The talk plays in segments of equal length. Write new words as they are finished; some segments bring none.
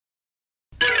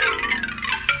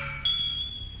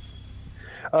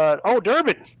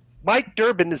Durbin. Mike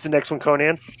Durbin is the next one,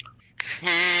 Konnan.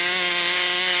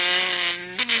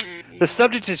 The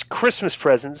subject is Christmas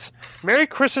presents. Merry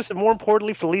Christmas and, more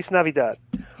importantly, Feliz Navidad.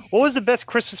 What was the best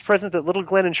Christmas present that little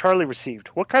Glenn and Charlie received?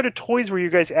 What kind of toys were you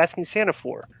guys asking Santa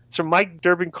for? It's from Mike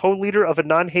Durbin, co-leader of a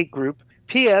non-hate group.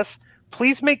 P.S.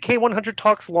 Please make K100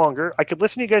 Talks longer. I could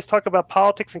listen to you guys talk about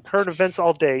politics and current events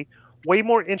all day. Way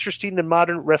more interesting than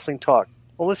modern wrestling talk.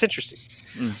 Well, it's interesting.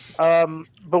 But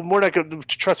we're not going to,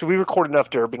 trust me, we record enough,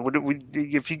 Durbin.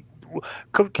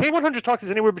 K100 Talks is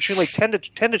anywhere between like 10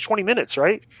 to 20 minutes,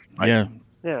 right? Yeah.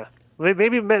 Yeah.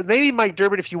 Maybe Mike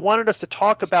Durbin, if you wanted us to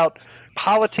talk about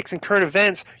politics and current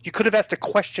events, you could have asked a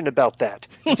question about that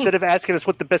instead of asking us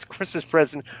what the best Christmas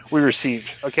present we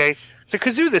received. Okay? So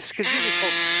kazoo this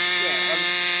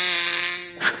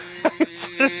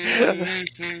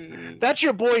That's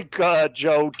your boy,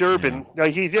 Joe Durbin. Yeah.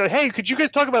 He's hey, could you guys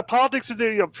talk about politics?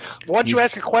 Why don't you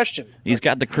ask a question? He's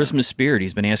got the Christmas spirit.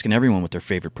 He's been asking everyone what their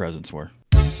favorite presents were.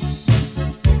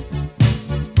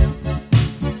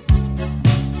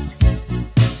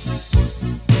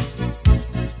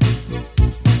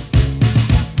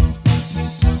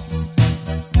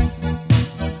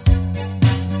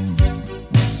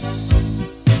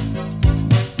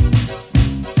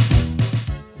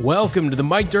 Welcome to the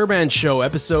Mike Durbin Show,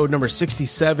 episode number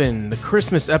 67, the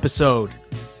Christmas episode.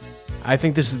 I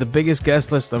think this is the biggest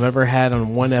guest list I've ever had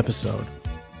on one episode.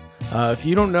 If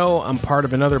you don't know, I'm part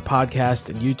of another podcast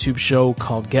and YouTube show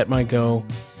called Get My Go.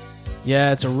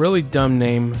 Yeah, it's a really dumb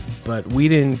name, but we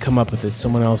didn't come up with it.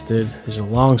 Someone else did. There's a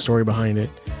long story behind it.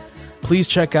 Please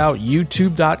check out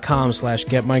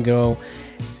youtube.com/getmygo,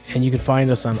 and you can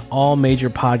find us on all major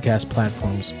podcast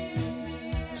platforms.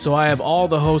 So I have all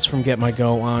the hosts from Get My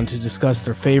Go on to discuss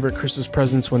their favorite Christmas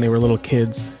presents when they were little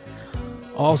kids.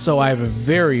 Also, I have a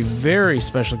very, very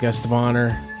special guest of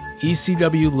honor,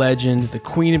 ECW legend, the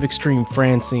Queen of Extreme,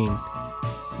 Francine.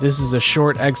 This is a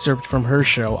short excerpt from her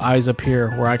show, Eyes Up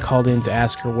Here, where I called in to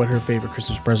ask her what her favorite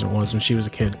Christmas present was when she was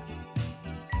a kid.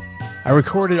 I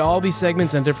recorded all these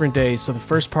segments on different days, so the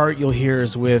first part you'll hear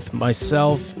is with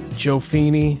myself, Joe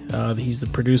Feeney, he's the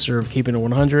producer of Keepin It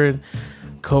 100,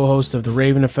 co-host of The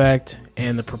Raven Effect,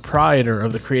 and the proprietor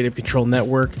of the Creative Control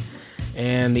Network,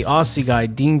 and the Aussie Guy,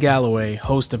 Dean Galloway,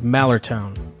 host of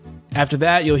Mallertown. After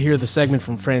that, you'll hear the segment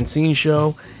from Francine's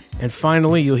show, and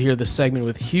finally, you'll hear the segment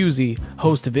with Hughezy,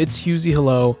 host of It's Hughezy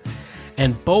Hello,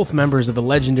 and both members of the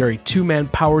legendary two-man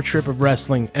power trip of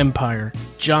wrestling empire,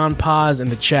 John Paz and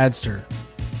the Chadster.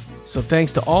 So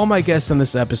thanks to all my guests on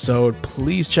this episode.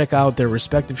 Please check out their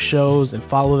respective shows and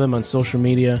follow them on social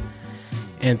media.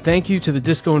 And thank you to the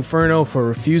Disco Inferno for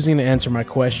refusing to answer my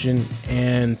question.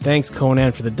 And thanks,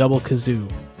 Konnan, for the double kazoo.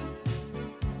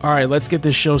 All right, let's get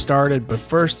this show started. But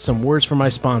first, some words from my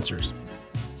sponsors.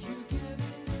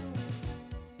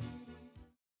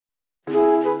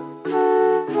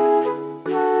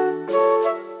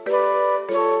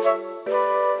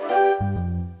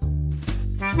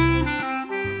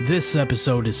 This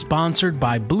episode is sponsored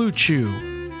by Blue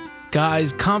Chew.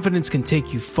 Guys, confidence can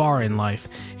take you far in life.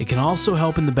 It can also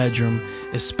help in the bedroom,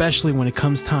 especially when it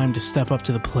comes time to step up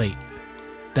to the plate.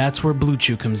 That's where Blue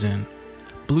Chew comes in.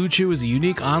 Blue Chew is a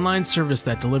unique online service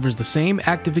that delivers the same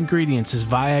active ingredients as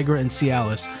Viagra and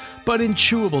Cialis, but in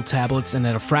chewable tablets and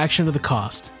at a fraction of the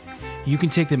cost. You can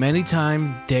take them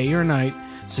anytime, day or night,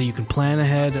 so you can plan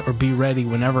ahead or be ready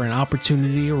whenever an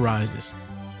opportunity arises.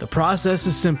 The process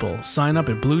is simple. Sign up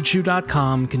at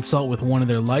BlueChew.com, consult with one of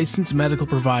their licensed medical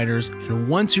providers, and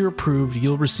once you're approved,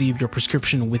 you'll receive your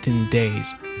prescription within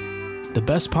days. The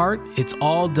best part? It's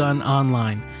all done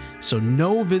online. So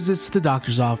no visits to the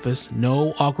doctor's office,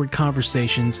 no awkward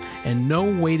conversations, and no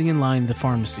waiting in line at the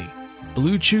pharmacy.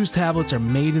 Blue Chew's tablets are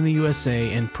made in the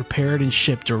USA and prepared and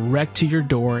shipped direct to your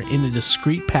door in a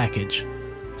discreet package.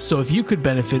 So if you could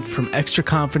benefit from extra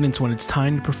confidence when it's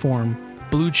time to perform,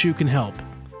 Blue Chew can help.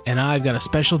 And I've got a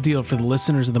special deal for the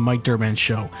listeners of the Mike Durbin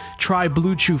Show. Try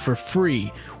Blue Chew for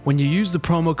free when you use the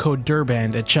promo code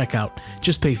Durband at checkout.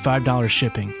 Just pay $5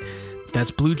 shipping. That's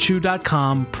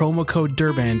BlueChew.com, promo code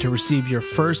Durband to receive your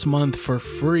first month for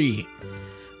free.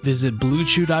 Visit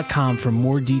BlueChew.com for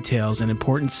more details and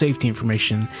important safety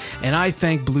information. And I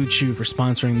thank Blue Chew for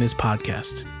sponsoring this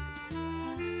podcast.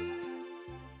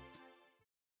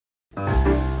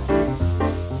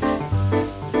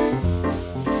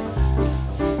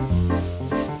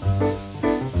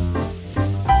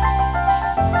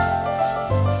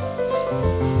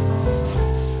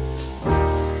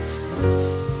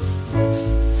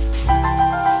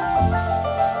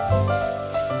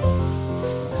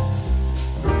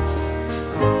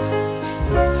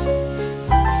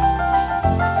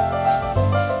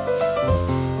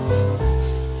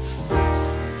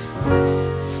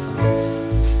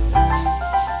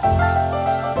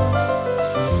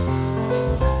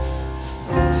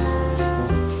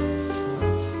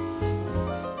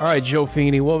 All right, Joe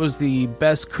Feeney, what was the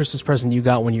best Christmas present you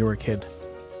got when you were a kid?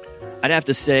 I'd have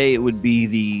to say it would be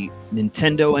the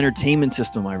Nintendo Entertainment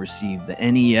System I received, the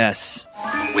NES.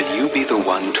 Will you be the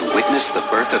one to witness the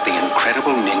birth of the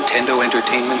incredible Nintendo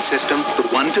Entertainment System? The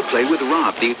one to play with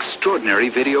Rob, the extraordinary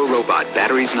video robot,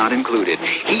 batteries not included.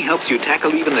 He helps you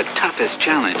tackle even the toughest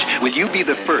challenge. Will you be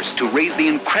the first to raise the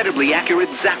incredibly accurate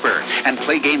Zapper and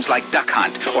play games like Duck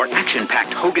Hunt or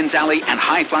action-packed Hogan's Alley and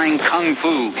high-flying Kung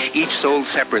Fu, each sold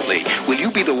separately? Will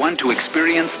you be the one to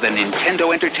experience the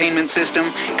Nintendo Entertainment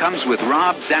System? Comes with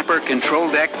Rob, Zapper, Control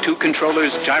Deck, 2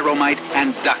 controllers, Gyromite,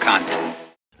 and Duck Hunt.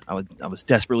 I was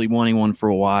desperately wanting one for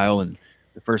a while, and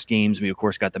the first games we of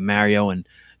course got the Mario and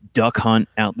Duck Hunt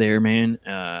out there, man,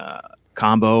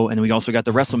 combo, and we also got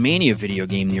the WrestleMania video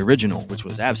game, the original, which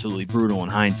was absolutely brutal in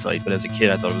hindsight, but as a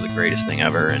kid I thought it was the greatest thing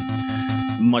ever,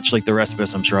 and much like the rest of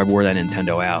us, I'm sure I wore that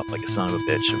Nintendo out like a son of a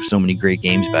bitch. There were so many great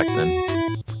games back then.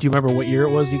 Do you remember what year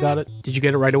it was you got it? Did you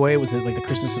get it right away? Was it like the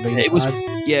Christmas of 85?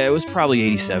 It was probably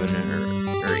 87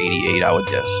 or 88, I would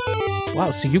guess.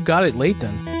 Wow, so you got it late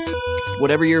then.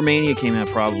 Whatever year Mania came out,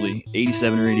 probably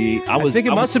 87 or 88. I think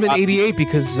it must have been 88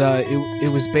 because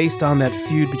it was based on that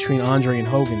feud between Andre and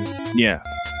Hogan. Yeah.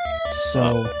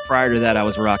 So prior to that, I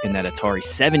was rocking that Atari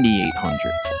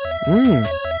 7800.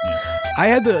 I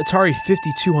had the Atari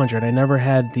 5200. I never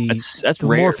had the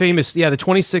rare. More famous. Yeah, the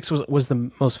 26 was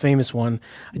the most famous one.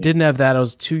 I didn't have that. I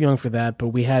was too young for that. But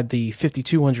we had the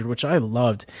 5200, which I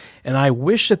loved, and I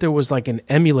wish that there was like an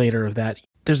emulator of that.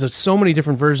 There's so many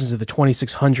different versions of the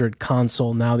 2600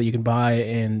 console now that you can buy,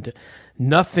 and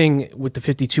nothing with the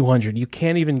 5200. You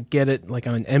can't even get it like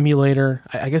on an emulator.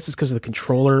 I guess it's because of the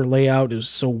controller layout. It was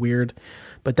so weird.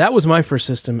 But that was my first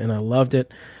system, and I loved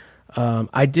it.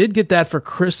 I did get that for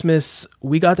Christmas.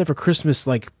 We got that for Christmas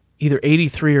like either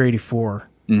 83 or 84.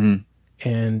 Mm-hmm.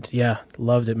 And yeah,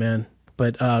 loved it, man.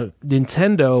 But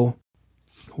Nintendo,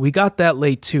 we got that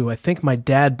late too. I think my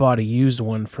dad bought a used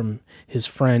one from his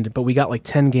friend, but we got like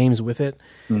 10 games with it.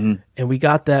 Mm-hmm. And we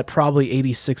got that probably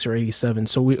 86 or 87.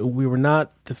 So we were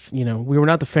not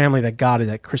the family that got it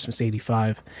at Christmas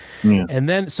 85. Yeah. And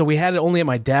then so we had it only at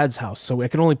my dad's house. So I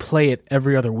could only play it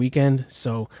every other weekend.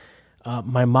 So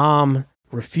my mom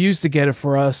refused to get it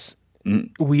for us.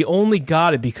 We only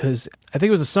got it because I think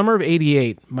it was the summer of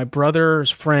 88. My brother's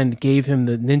friend gave him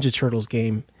the Ninja Turtles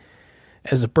game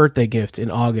as a birthday gift in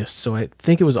August. So I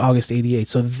think it was August 88.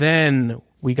 So then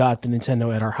we got the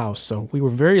Nintendo at our house. So we were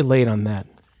very late on that.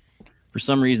 For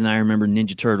some reason, I remember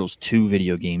Ninja Turtles 2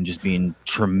 video game just being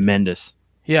tremendous.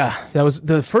 Yeah, that was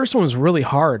the first one was really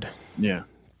hard. Yeah.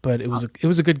 But it was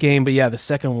a good game. But yeah, the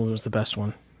second one was the best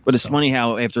one. But it's funny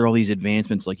how after all these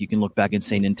advancements, like you can look back and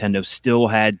say Nintendo still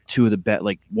had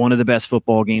one of the best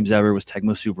football games ever was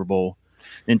Tecmo Super Bowl.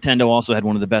 Nintendo also had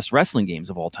one of the best wrestling games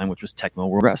of all time, which was Tecmo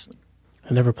World Wrestling.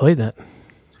 I never played that.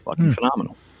 It's fucking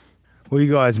phenomenal. Well,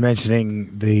 you guys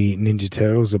mentioning the Ninja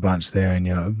Turtles a bunch there,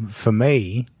 and for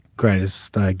me,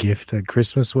 greatest gift at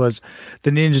Christmas was the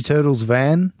Ninja Turtles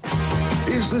van.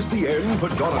 Is this the end for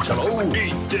Donatello?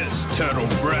 Eat this, turtle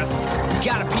breath.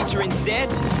 Got a pizza instead?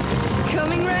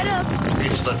 Coming right up.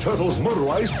 It's the Turtles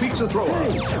motorized pizza thrower.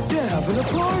 Hey, they're having a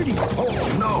party.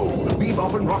 Oh no!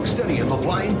 Bebop and Rocksteady in the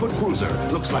Flying Foot Cruiser.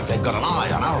 Looks like they've got an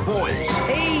eye on our boys.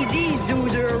 Hey, these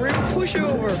dudes are a real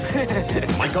pushover.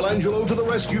 Michelangelo to the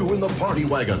rescue in the party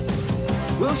wagon.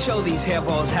 We'll show these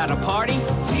hairballs how to party.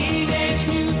 Teenage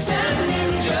Mutant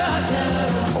Ninja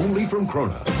Turtles. Only from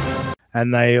Krona.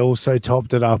 And they also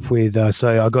topped it up with,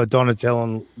 so I got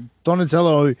Donatello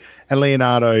and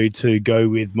Leonardo to go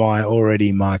with my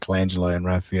already Michelangelo and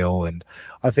Raphael. And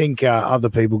I think other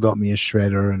people got me a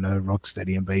Shredder and a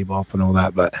Rocksteady and Bebop and all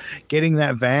that. But getting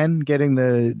that van, getting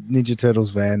the Ninja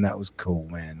Turtles van, that was cool,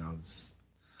 man.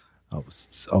 I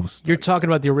was You're talking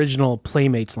about the original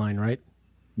Playmates line, right?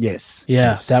 Yes. Yeah,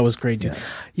 yes. That was great, dude.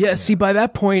 Yeah, see, by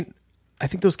that point, I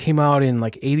think those came out in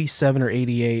like 87 or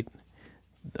 88.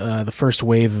 The first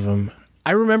wave of them.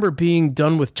 I remember being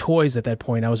done with toys at that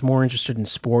point. I was more interested in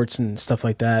sports and stuff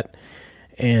like that,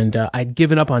 and I'd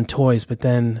given up on toys. But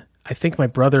then I think my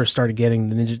brother started getting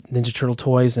the Ninja Turtle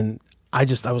toys, and I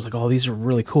was like, "Oh, these are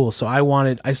really cool." So I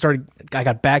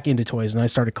got back into toys, and I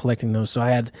started collecting those. So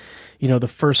I had, the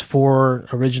first 4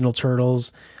 original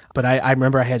Turtles, but I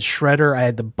remember I had Shredder, I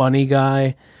had the Bunny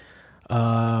guy,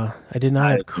 I did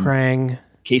not have Krang,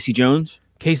 Casey Jones.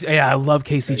 I love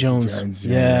Casey Jones.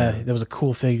 Yeah, that was a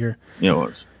cool figure. Yeah, it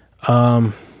was.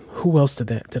 Who else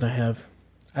did I have?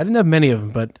 I didn't have many of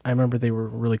them, but I remember they were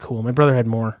really cool. My brother had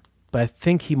more, but I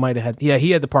think he might have had. Yeah,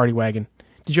 he had the party wagon.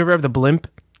 Did you ever have the blimp?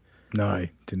 No,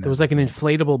 didn't. There was like an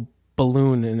inflatable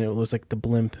balloon, and it was like the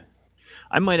blimp.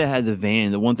 I might have had the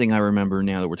van. The one thing I remember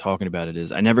now that we're talking about it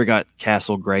is I never got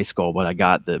Castle Grayskull, but I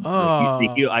got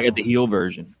the heel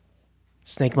version.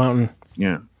 Snake Mountain.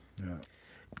 Yeah.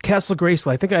 Castle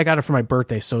Grayskull. I think I got it for my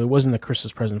birthday, so it wasn't a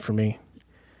Christmas present for me.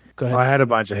 Go ahead. I had a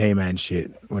bunch of He-Man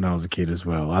shit when I was a kid as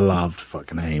well. I loved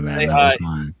fucking He-Man. That was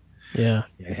mine. Yeah.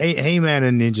 He-Man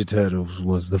and Ninja Turtles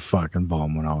was the fucking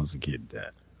bomb when I was a kid.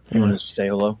 You want to say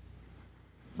hello?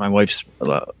 My wife's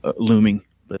looming,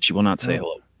 but she will not say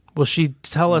hello. Will she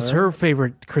tell us her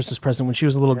favorite Christmas present when she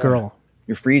was a little girl?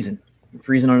 You're freezing. You're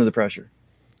freezing under the pressure.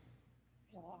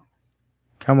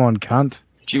 Come on, cunt.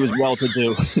 She was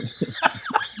well-to-do.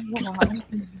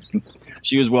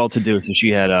 She was well-to-do, so she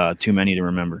had too many to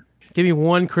remember. Give me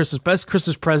one best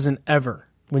Christmas present ever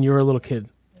when you were a little kid.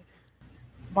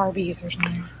 Barbies or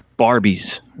something.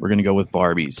 Barbies. We're going to go with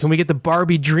Barbies. Can we get the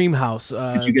Barbie Dream House?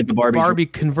 Did you get the Barbie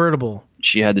convertible?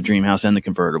 She had the Dream House and the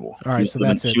convertible. All right,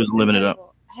 that's it. She was living it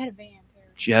up. I had a van, too.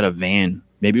 She had a van.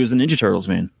 Maybe it was the Ninja Turtles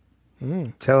van.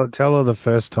 Tell her the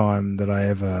first time that I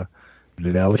ever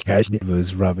did allocation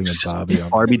was rubbing a Barbie on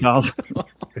Barbie dolls.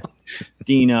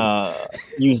 Dean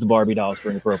used the Barbie dolls for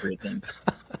inappropriate things.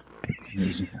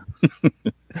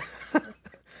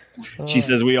 She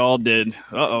says we all did.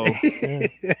 Uh-oh.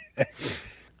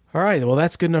 All right. Well,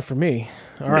 that's good enough for me.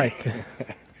 All right.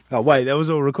 Oh, wait. That was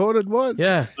all recorded? What?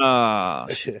 Yeah.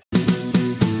 Shit.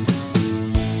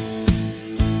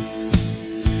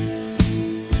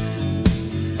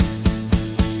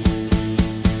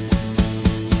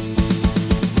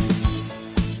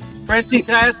 Francine,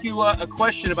 can I ask you a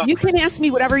question about... You can ask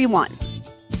me whatever you want.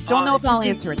 Don't know if I'll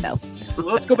answer it, though.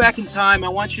 Let's go back in time. I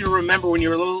want you to remember when you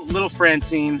were little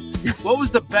Francine. What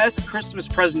was the best Christmas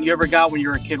present you ever got when you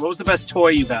were a kid? What was the best toy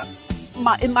you got?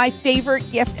 My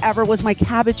favorite gift ever was my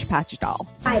Cabbage Patch doll.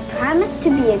 I promised to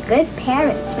be a good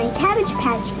parent. My Cabbage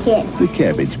Patch Kid. The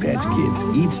Cabbage Patch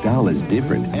Kids. Each doll is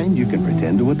different, and you can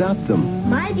pretend to adopt them.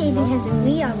 My baby has a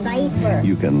real diaper.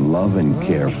 You can love and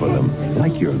care for them,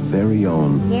 like your very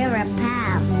own. You're a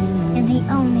pal. You're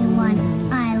the only one.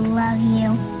 I love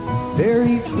you. They're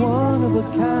each one of a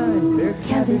kind. They're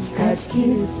Cabbage Patch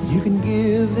Kids. You can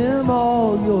give them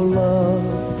all your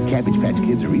love. Cabbage Patch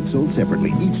Kids are each sold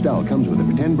separately. Each doll comes with a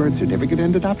pretend birth certificate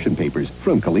and adoption papers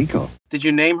from Coleco. Did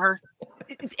you name her?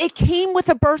 It came with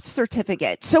a birth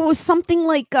certificate. So it was something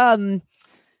like,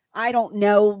 I don't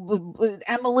know,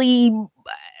 Emily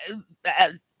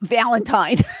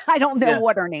Valentine. I don't know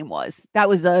what her name was. That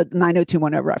was a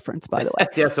 90210 reference, by the way.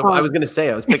 Yeah, so I was going to say,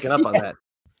 I was picking up on that.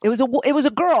 It was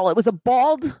a girl. It was a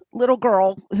bald little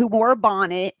girl who wore a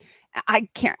bonnet. I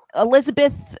can't.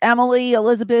 Emily,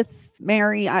 Elizabeth,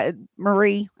 Mary,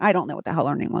 Marie. I don't know what the hell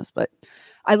her name was, but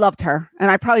I loved her, and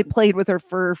I probably played with her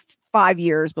for 5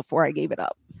 years before I gave it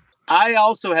up. I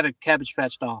also had a Cabbage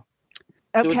Patch doll.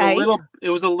 Okay. It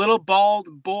was a little bald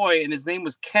boy, and his name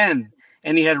was Ken,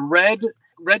 and he had red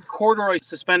corduroy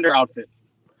suspender outfit.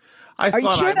 Are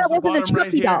you sure that wasn't a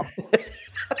Chucky doll?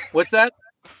 What's that?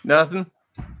 Nothing.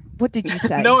 What did you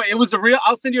say? No, it was a real.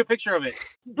 I'll send you a picture of it.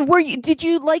 Did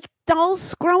you like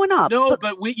dolls growing up? No,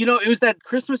 but it was that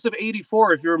Christmas of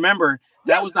 '84. If you remember,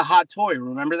 that was the hot toy.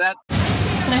 Remember that?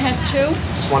 Can I have two?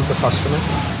 Just one per customer.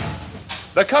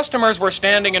 The customers were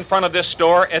standing in front of this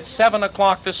store at 7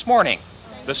 o'clock this morning.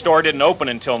 The store didn't open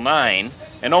until 9,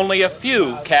 and only a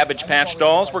few Cabbage Patch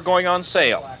dolls were going on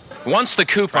sale. Once the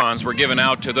coupons were given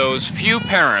out to those few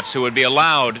parents who would be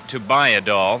allowed to buy a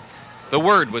doll, the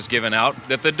word was given out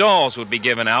that the dolls would be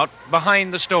given out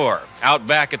behind the store, out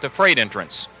back at the freight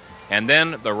entrance. And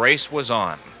then the race was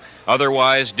on.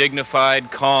 Otherwise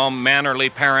dignified, calm, mannerly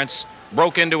parents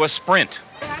broke into a sprint.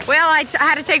 Well, I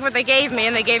had to take what they gave me,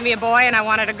 and they gave me a boy, and I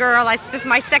wanted a girl. This is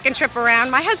my second trip around.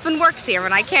 My husband works here,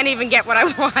 and I can't even get what I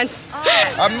want.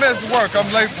 I missed work.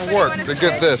 I'm late for work to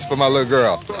get this for my little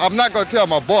girl. I'm not going to tell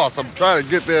my boss. I'm trying to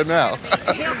get there now.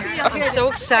 I'm so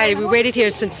excited. We waited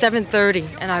here since 7:30,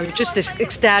 and I was just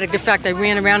ecstatic. In fact, I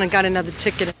ran around and got another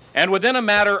ticket. And within a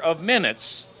matter of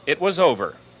minutes, it was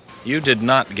over. You did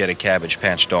not get a Cabbage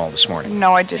Patch doll this morning.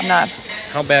 No, I did not.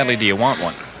 How badly do you want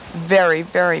one? Very,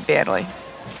 very badly.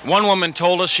 One woman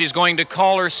told us she's going to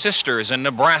call her sisters in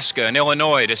Nebraska and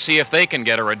Illinois to see if they can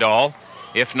get her a doll.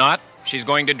 If not, she's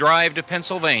going to drive to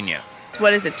Pennsylvania.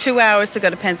 What is it, 2 hours to go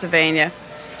to Pennsylvania?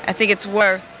 I think it's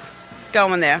worth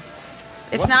going there.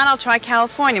 If not, I'll try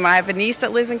California. I have a niece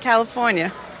that lives in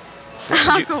California.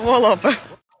 I'll go all over.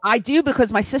 I do,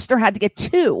 because my sister had to get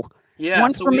two. Yeah,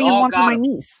 one so for we me and all one for got my 'em.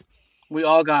 niece. We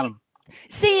all got them.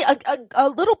 See, a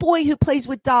little boy who plays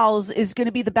with dolls is going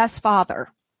to be the best father.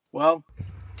 Well,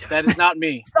 that is not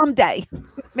me. Someday.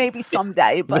 Maybe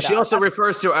someday. But she also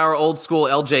refers to our old school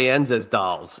LJNs as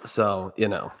dolls. So,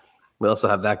 We also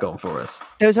have that going for us.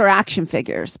 Those are action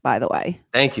figures, by the way.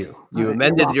 Thank you. You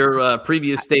amended your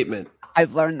previous statement.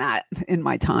 I've learned that in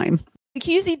my time.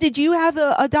 Hughezy, did you have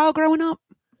a doll growing up?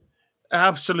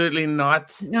 Absolutely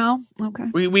not. No? Okay.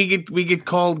 We get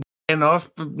called enough,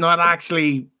 but not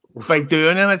actually by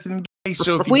doing anything.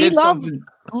 So if you we did love something...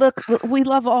 Look, we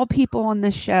love all people on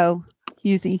this show,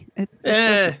 Hughezy.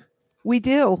 We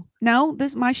do. No,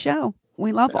 this is my show.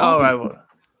 We love all people. Right.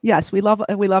 Yes, we love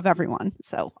everyone.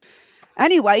 So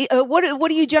anyway, what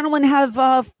do you gentlemen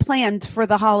have planned for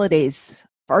the holidays?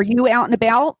 Are you out and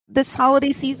about this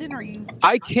holiday season? Are you?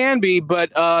 I can be,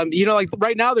 but like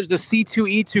right now there's the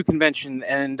C2E2 convention,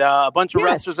 and a bunch of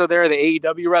wrestlers are there. The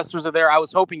AEW wrestlers are there. I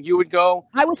was hoping you would go.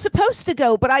 I was supposed to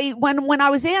go, but when I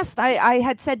was asked, I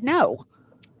had said no.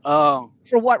 Oh,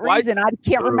 for what reason? I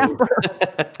can't remember.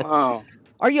 Oh,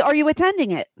 are you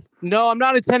attending it? No, I'm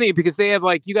not attending it because they have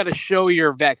you got to show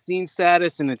your vaccine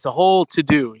status, and it's a whole to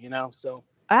do. So.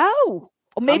 Oh,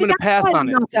 well, maybe I'm going to pass on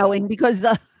it. Not going because.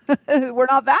 We're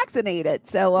not vaccinated,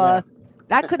 so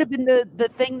that could have been the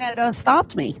thing that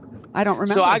stopped me. I don't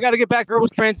remember. So I got to get back there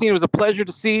with Francine. It was a pleasure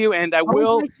to see you, and I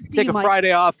will take a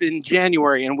Friday off in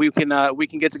January, and we can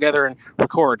get together and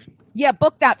record. Yeah,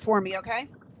 book that for me, okay?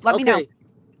 Let me know.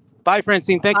 Bye,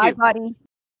 Francine. Thank you. Bye, buddy.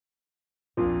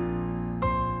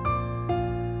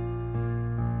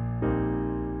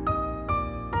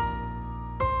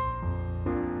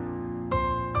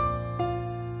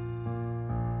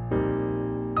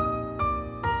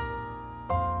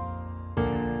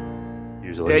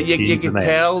 You can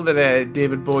tell that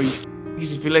David Bowie's,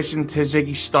 if you listen to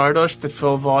Ziggy Stardust at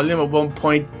full volume, at one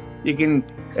point you can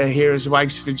hear his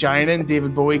wife's vagina, and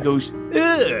David Bowie goes,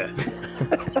 ugh.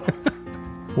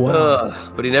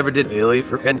 Wow. But he never did really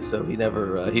for Ken, so he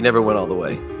never went all the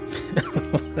way.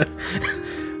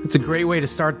 It's a great way to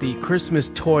start the Christmas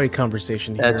toy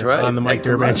conversation here. That's right. On the Mike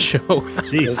Durbin Show.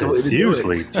 Jesus,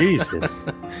 usually, Jesus.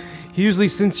 Hughezy,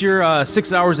 since you're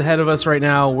 6 hours ahead of us right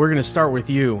now, we're going to start with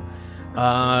you.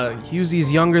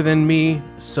 Hughezy's younger than me,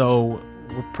 so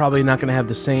we're probably not going to have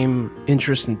the same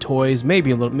interest in toys. There may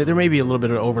be a little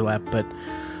bit of overlap, but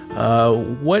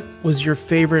what was your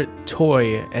favorite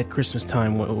toy at Christmas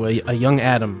time? A young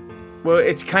Adam. Well,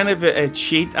 it's kind of a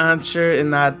cheat answer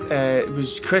in that it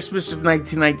was Christmas of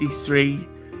 1993.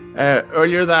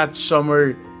 Earlier that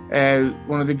summer,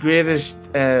 one of the greatest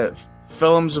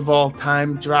films of all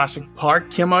time, Jurassic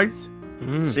Park, came out.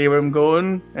 See where I'm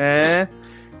going?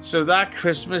 So that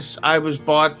Christmas, I was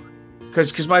bought,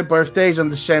 because my birthday's on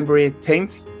December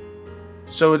 18th.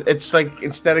 So it's like,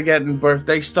 instead of getting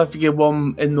birthday stuff, you get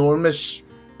one enormous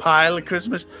pile at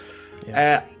Christmas.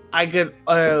 Yeah. I get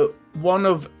one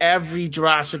of every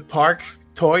Jurassic Park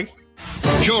toy.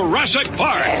 Jurassic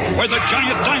Park, where the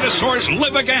giant dinosaurs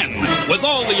live again, with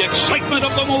all the excitement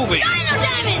of the movie.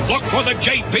 Look for the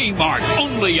JP mark,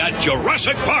 only at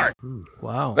Jurassic Park.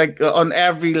 Wow. Like on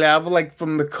every level, like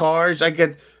from the cars, I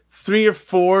get 3 or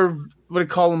 4, what do you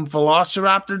call them,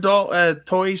 Velociraptor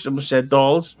toys. I almost said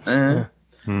dolls. I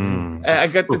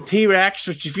got the T-Rex,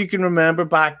 which if you can remember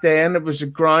back then, it was a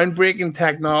groundbreaking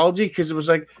technology because it was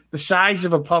like the size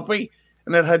of a puppy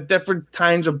and it had different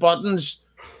kinds of buttons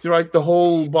throughout the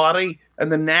whole body,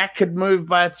 and the neck could move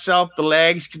by itself, the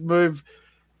legs could move.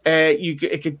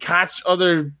 It could catch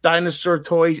other dinosaur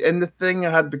toys in the thing.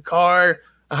 I had the car.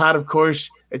 I had, of course,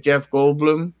 a Jeff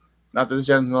Goldblum. Not that there's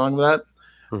anything wrong with that.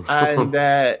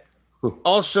 And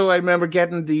also, I remember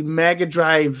getting the Mega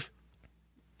Drive,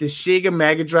 the Sega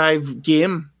Mega Drive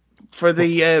game for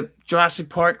the Jurassic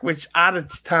Park, which at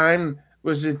its time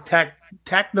was a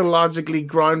technologically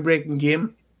groundbreaking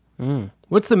game.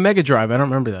 What's the Mega Drive? I don't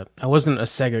remember that. I wasn't a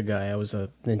Sega guy. I was a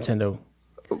Nintendo.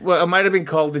 Well, it might have been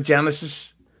called the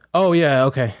Genesis. Oh, yeah,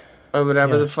 okay. Or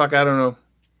whatever the fuck, I don't know.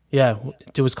 Yeah,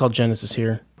 it was called Genesis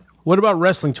here. What about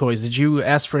wrestling toys? Did you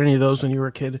ask for any of those when you were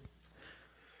a kid?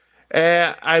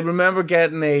 I remember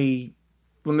getting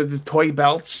one of the toy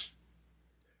belts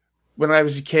when I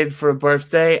was a kid for a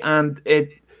birthday, and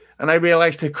I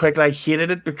realized how quickly I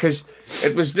hated it because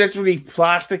it was literally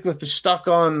plastic with the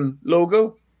stuck-on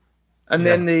logo, and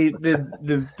then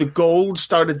the gold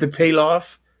started to peel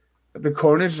off at the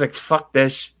corners. Like, fuck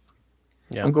this.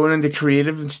 Yeah. I'm going into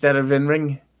creative instead of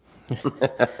in-ring.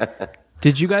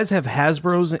 Did you guys have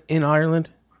Hasbros in Ireland?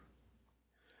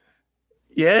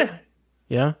 Yeah.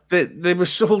 Yeah? They were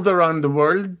sold around the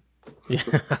world. Yeah.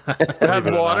 They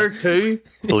had water too.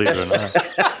 Believe it or not.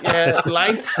 Yeah,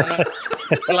 lights.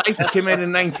 Lights came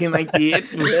in 1998.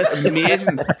 It was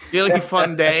amazing. Really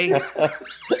fun day.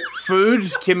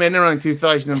 Food came in around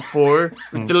 2004. It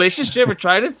was delicious. Did you ever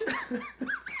tried it?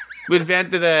 We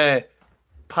invented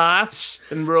paths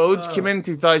and roads. Came in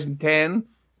 2010.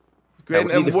 It Great.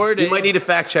 We might need to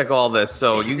fact check all this,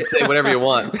 so you can say whatever you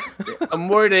want. And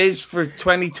word is for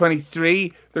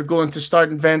 2023, they're going to start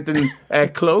inventing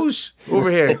clothes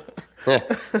over here.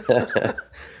 That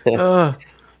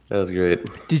was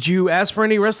great. Did you ask for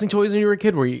any wrestling toys when you were a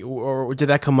kid, or did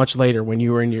that come much later when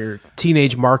you were in your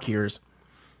teenage mark years?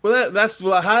 Well,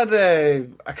 I had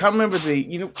I can't remember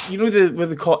what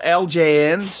they call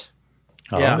LJNs.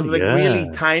 Yeah, they were like really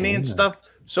tiny and stuff.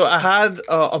 So I had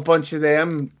a bunch of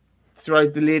them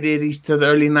throughout the late 80s to the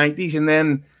early 90s, and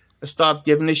then I stopped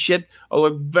giving a shit.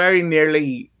 Although very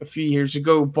nearly a few years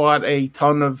ago bought a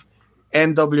ton of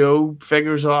NWO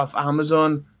figures off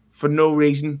Amazon for no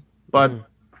reason. But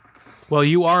well,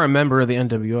 you are a member of the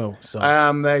NWO, so I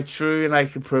am true, and I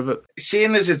can prove it.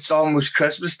 Seeing as it's almost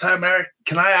Christmas time, Eric,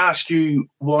 can I ask you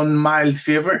one mild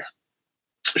favor?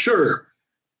 Sure.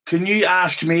 Can you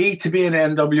ask me to be an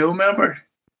NWO member?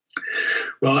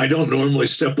 Well, I don't normally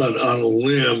step out on a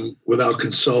limb without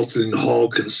consulting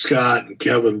Hulk and Scott and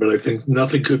Kevin, but I think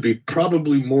nothing could be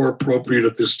probably more appropriate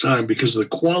at this time because of the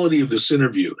quality of this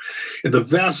interview and the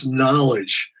vast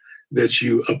knowledge that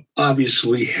you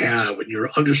obviously have and your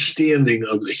understanding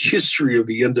of the history of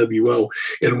the NWO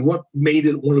and what made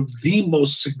it one of the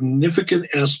most significant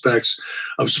aspects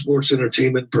of sports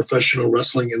entertainment, professional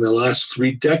wrestling in the last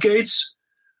 3 decades.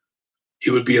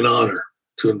 It would be an honor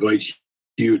to invite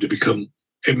you to become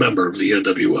a member of the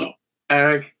NWO.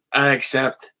 Eric, I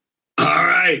accept. All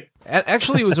right.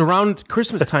 Actually, it was around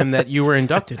Christmas time that you were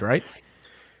inducted, right?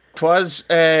 Twas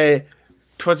a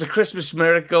Christmas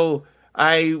miracle.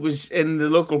 I was in the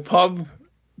local pub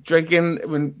drinking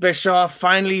when Bischoff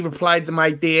finally replied to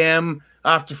my DM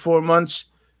after 4 months.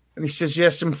 And he says,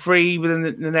 yes, I'm free within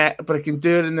but I can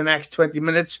do it in the next 20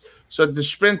 minutes. So I had to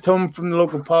sprint home from the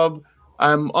local pub.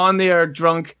 I'm on the air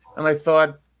drunk, and I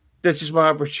thought, this is my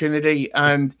opportunity.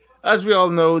 And as we all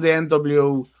know, the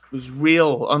NWO was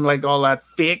real, unlike all that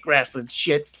fake wrestling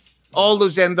shit. All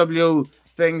those NWO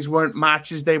things weren't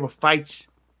matches, they were fights.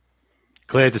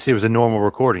 Glad to see it was a normal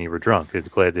recording. You were drunk.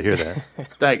 Glad to hear that.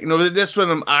 This one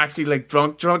I'm actually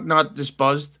drunk, not just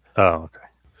buzzed. Oh, okay.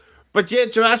 But yeah,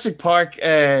 Jurassic Park,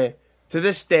 to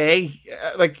this day,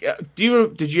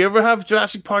 did you ever have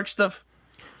Jurassic Park stuff?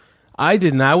 I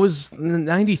didn't. I was in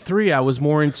 93. I was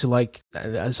more into I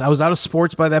was out of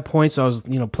sports by that point, so I was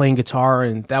playing guitar,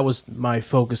 and that was my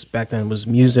focus back then was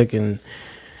music and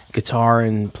guitar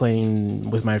and playing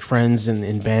with my friends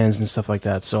in bands and stuff like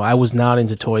that. So I was not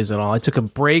into toys at all. I took a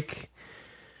break,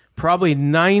 probably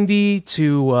 90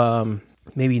 to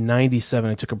maybe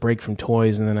 97. I took a break from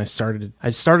toys, and then I started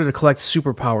to collect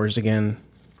superpowers again.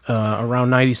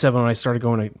 Around 97 when I started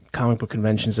going to comic book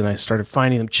conventions and I started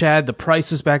finding them. Chad, the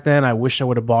prices back then, I wish I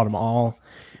would have bought them all.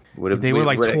 They were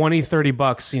like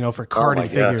 $20-$30, for carded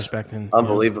figures back then.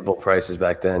 Unbelievable prices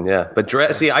back then, yeah. But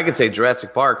I could say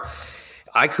Jurassic Park,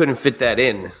 I couldn't fit that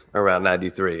in around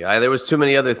 93. There was too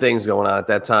many other things going on at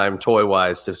that time,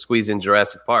 toy-wise, to squeeze in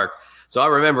Jurassic Park. So I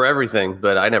remember everything,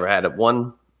 but I never had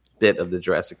one bit of the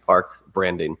Jurassic Park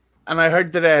branding. And I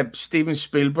heard that Steven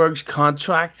Spielberg's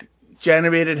contract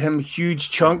generated him a huge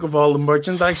chunk of all the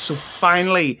merchandise. So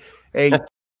finally, he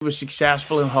was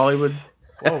successful in Hollywood.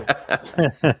 Whoa.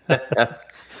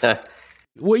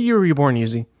 What year were you born,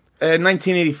 Hughezy?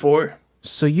 1984.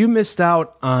 So you missed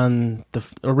out on the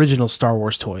original Star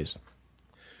Wars toys.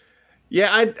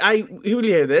 Yeah, you will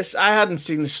hear this. I hadn't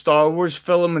seen the Star Wars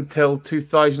film until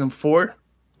 2004.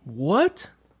 What?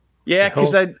 Yeah,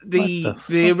 because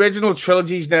the original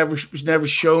trilogy was never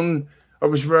shown, or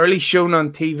was rarely shown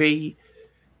on TV.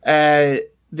 The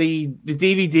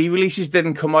DVD releases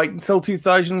didn't come out until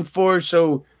 2004,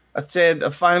 so I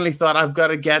finally thought I've got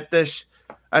to get this,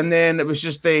 and then it was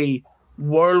just a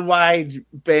worldwide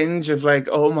binge of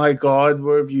oh my god,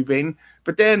 where have you been?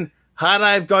 But then had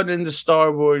I gotten into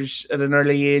Star Wars at an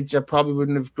early age, I probably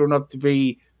wouldn't have grown up to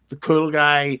be the cool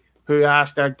guy who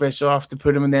asked Eric Bischoff to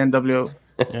put him in the NWO.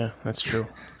 Yeah, that's true.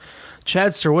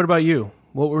 Chadster, what about you?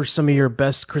 What were some of your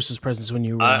best Christmas presents when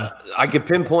you were... I could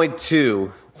pinpoint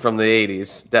 2 from the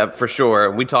 80s, that for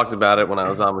sure. We talked about it when I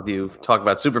was on with you. Talked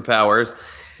about superpowers.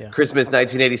 Yeah. Christmas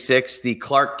 1986, the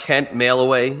Clark Kent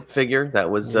mail-away figure.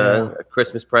 That was a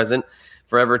Christmas present.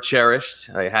 Forever cherished.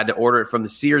 I had to order it from the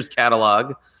Sears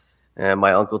catalog. And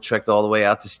my uncle trekked all the way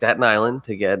out to Staten Island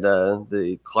to get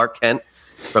the Clark Kent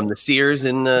from the Sears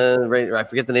in... I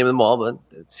forget the name of the mall, but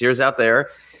Sears out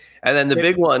there. And then the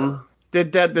big one...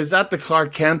 Is that the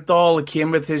Clark Kent doll that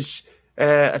came with his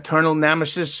eternal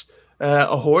nemesis,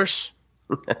 a horse?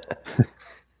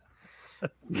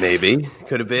 Maybe.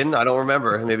 Could have been. I don't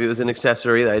remember. Maybe it was an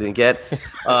accessory that I didn't get.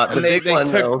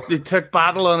 They took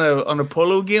battle on a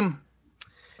polo game.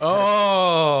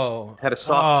 Oh, had a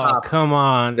soft top. Come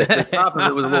on, The top of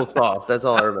it was a little soft. That's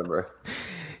all I remember.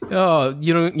 Oh,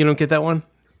 you don't get that one?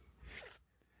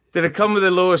 Did it come with a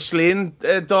Lois Lane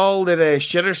doll that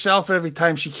shit herself every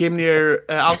time she came near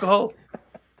alcohol?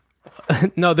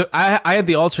 No, I had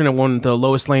the alternate one, the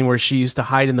Lois Lane, where she used to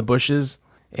hide in the bushes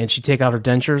and she'd take out her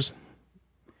dentures.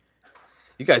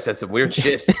 You guys had some weird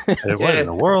shit. What in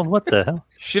the world? What the hell?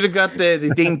 Should have got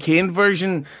the Dean Cain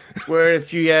version, where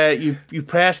if you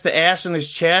press the S on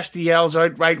his chest, he yells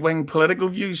out right-wing political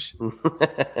views.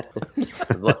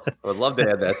 I would love to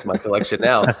add that to my collection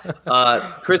now.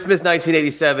 Christmas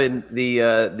 1987,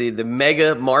 the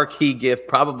mega marquee gift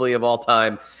probably of all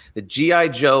time, the G.I.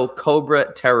 Joe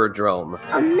Cobra Terrordrome.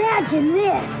 Imagine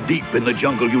this. Deep in the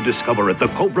jungle, you discover it, the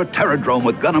Cobra Terrordrome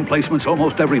with gun emplacements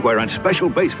almost everywhere and special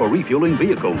base for refueling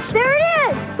vehicles. There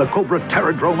it is. The Cobra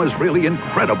Terrordrome is really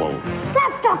incredible.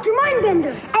 That's Dr.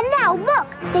 Mindbender. And now look,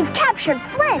 they've captured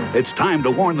Flynn. It's time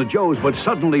to warn the Joes, but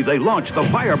suddenly they launch the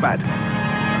Firebat.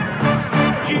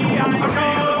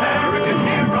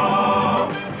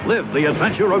 Live the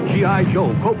adventure of G.I.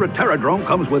 Joe. Cobra Terrordrome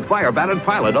comes with Firebat and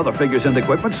pilot. Other figures and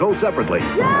equipment sold separately.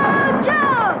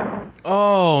 Joe!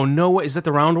 Oh, no way. Is that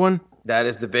the round one? That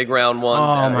is the big round one.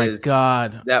 Oh, my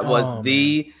God. That was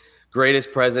the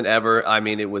greatest present ever. I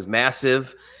mean, it was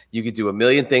massive. You could do a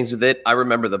million things with it. I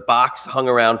remember the box hung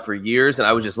around for years, and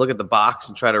I would just look at the box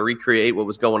and try to recreate what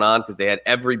was going on because they had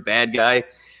every bad guy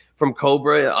from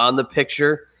Cobra on the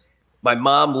picture. My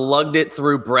mom lugged it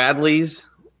through Bradley's,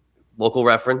 local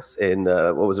reference, in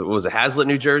what was it, Hazlet,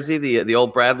 New Jersey, the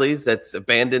old Bradley's that's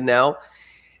abandoned now.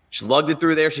 She lugged it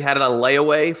through there. She had it on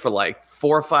layaway for like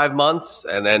 4 or 5 months,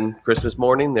 and then Christmas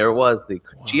morning, there it was, the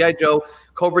G.I. Joe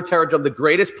Cobra Terrordrome, the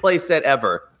greatest play set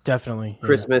ever. Definitely. Yeah.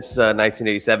 Christmas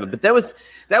 1987. But that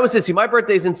was it. See, my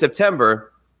birthday's in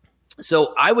September,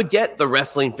 so I would get the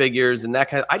wrestling figures and that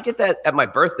kind of, I'd get that at my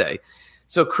birthday.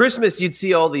 So Christmas, you'd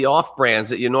see all the off brands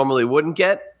that you normally wouldn't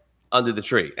get under the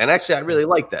tree. And actually, I really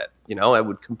like that. You know, I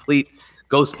would complete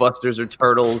Ghostbusters or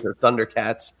Turtles or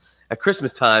Thundercats at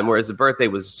Christmas time, whereas the birthday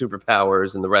was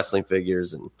Superpowers and the wrestling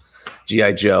figures and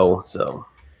G.I. Joe. So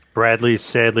Bradley,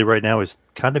 sadly, right now is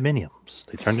condominiums.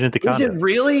 They turned it into condos. Is it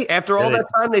really? After all that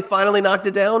time, they finally knocked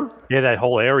it down? Yeah, that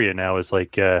whole area now is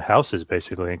like houses,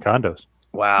 basically, and condos.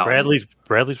 Wow. Bradley's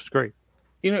was great.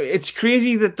 You know, it's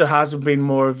crazy that there hasn't been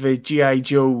more of a G.I.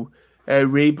 Joe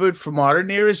reboot for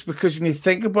modern eras, because when you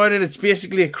think about it, it's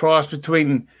basically a cross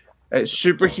between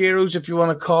superheroes, if you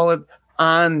want to call it,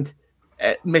 and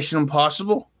Mission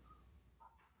Impossible.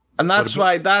 And that's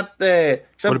why that...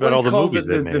 what about all the movies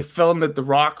they made? The film that The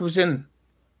Rock was in?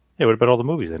 Yeah, what about all the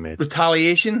movies they made?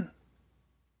 Retaliation?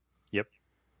 Yep.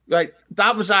 Right,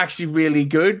 that was actually really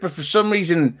good, but for some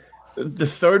reason, the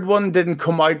third one didn't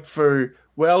come out for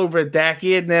well over a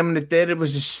decade, and then when it did, it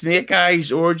was a Snake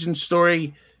Eyes origin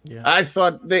story. Yeah. I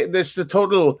thought this the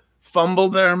total fumble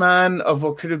there, man, of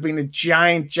what could have been a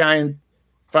giant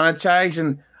franchise,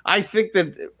 and I think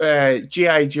that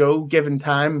G.I. Joe, given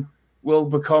time, will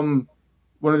become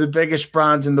one of the biggest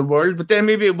brands in the world, but then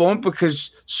maybe it won't,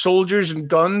 because soldiers and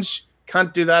guns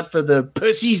can't do that for the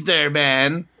pussies there,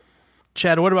 man.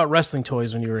 Chad, what about wrestling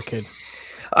toys when you were a kid?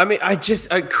 I mean, I just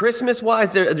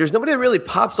Christmas-wise, there's nobody that really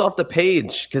pops off the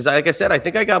page, because, like I said, I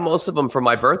think I got most of them for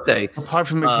my birthday. Apart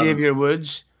from Xavier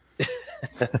Woods.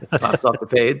 Pops off the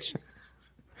page.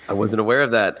 I wasn't aware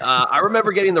of that. I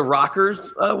remember getting the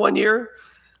Rockers one year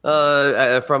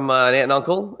from an aunt and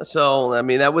uncle. So, I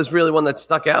mean, that was really one that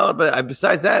stuck out. But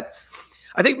besides that,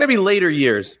 I think maybe later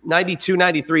years, 92,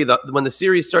 93, when the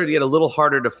series started to get a little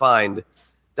harder to find,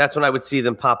 that's when I would see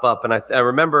them pop up. And I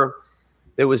remember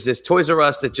there was this Toys R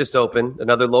Us that just opened,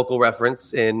 another local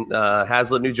reference in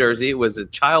Hazlet, New Jersey. It was a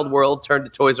Child World turned to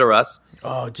Toys R Us.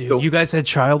 Oh, dude. So, you guys had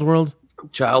Child World?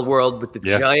 Child World with the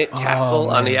giant castle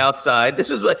on the outside.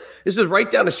 This was right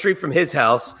down the street from his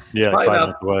house. Yeah,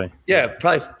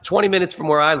 probably 20 minutes from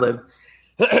where I lived.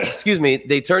 Excuse me.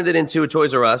 They turned it into a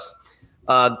Toys R Us.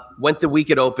 Went the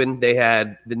week it opened. They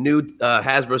had the new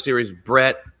Hasbro series,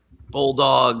 Brett,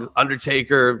 Bulldog,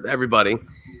 Undertaker, everybody.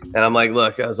 And I'm like,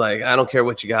 look, I was like, I don't care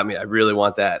what you got me. I really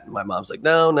want that. And my mom's like,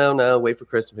 no. Wait for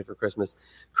Christmas.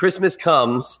 Christmas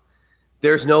comes.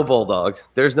 There's no Bulldog.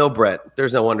 There's no Brett.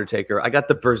 There's no Undertaker. I got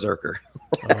the Berserker.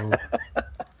 But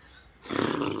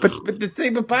the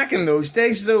thing, but back in those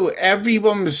days, though,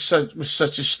 everyone was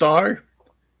such a star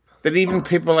that even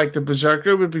people like the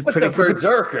Berserker would be pretty. The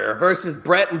Berserker versus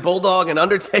Brett and Bulldog and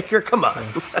Undertaker. Come on.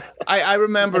 I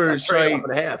remember at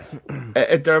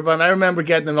Durban. I remember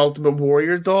getting an Ultimate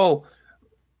Warrior doll,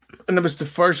 and it was the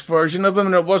first version of him,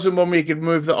 and it wasn't one where you could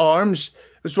move the arms.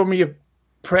 It was one where you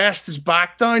pressed his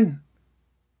back down.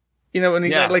 You know, when he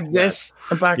got like this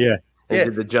and back. Yeah. He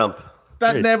did the jump.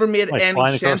 That never made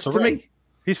any sense to me.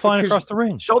 He's flying across the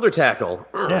ring. Shoulder tackle.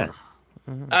 Yeah.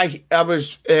 I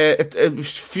was it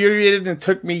was infuriated, and it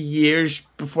took me years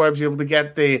before I was able to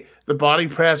get the body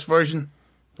press version.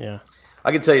 Yeah.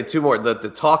 I can tell you two more. The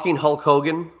talking Hulk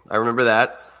Hogan, I remember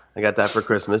that. I got that for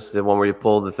Christmas. The one where you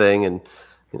pull the thing and,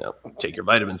 you know, take your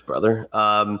vitamins, brother.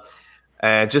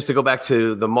 And just to go back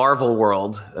to the Marvel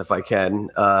world, if I can,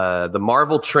 the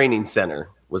Marvel Training Center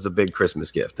was a big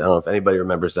Christmas gift. I don't know if anybody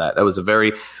remembers that. That was a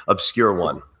very obscure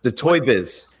one. The Toy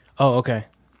Biz. Oh, okay.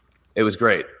 It was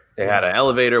great. They had an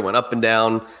elevator, went up and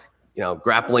down, you know,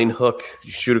 grappling hook,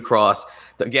 you shoot across.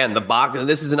 Again, the box, and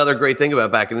this is another great thing about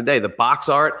back in the day, the box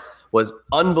art was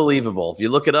unbelievable. If you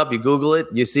look it up, you Google it,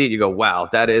 you see it, you go, wow,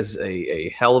 that is a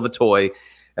hell of a toy.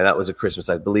 And that was a Christmas.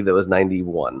 I believe that was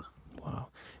 91. Wow.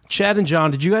 Chad and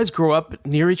John, did you guys grow up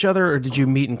near each other, or did you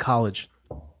meet in college?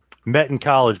 Met in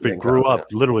college, but grew up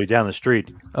literally down the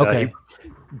street. Okay.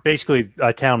 Basically,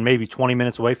 a town maybe 20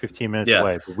 minutes away, 15 minutes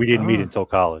away. But we didn't meet until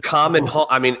college.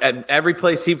 I mean, at every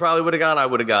place he probably would have gone, I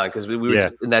would have gone, because we were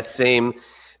just in that same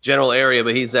general area,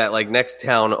 but he's at like next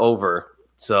town over.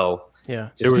 So yeah,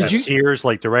 there was Sears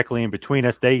like directly in between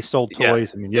us. They sold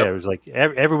toys. I mean, it was like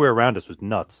everywhere around us was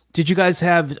nuts. Did you guys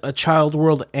have a Child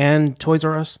World and Toys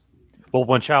R Us? Well,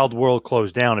 when Child World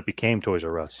closed down, it became Toys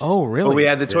R Us. Oh, really? Well, we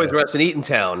had the Toys R Us in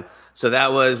Eatontown. So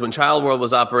that was when Child World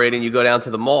was operating. You go down to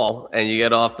the mall and you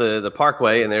get off the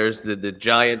parkway, and there's the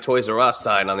giant Toys R Us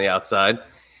sign on the outside.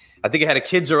 I think it had a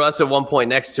Kids R Us at one point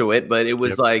next to it, but it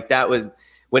was like that was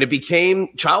when it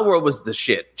became Child World was the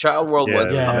shit. Child World was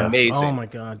amazing. Oh my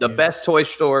god, the best toy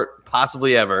store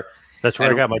possibly ever. That's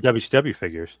where I got my WCW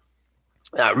figures.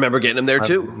 I remember getting them there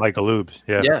too. Michael Loobs,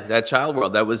 that Child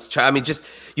World. That was, I mean, just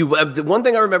the one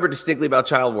thing I remember distinctly about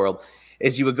Child World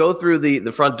is you would go through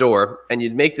the front door and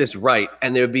you'd make this right,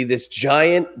 and there would be this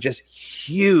giant, just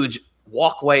huge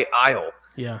walkway aisle.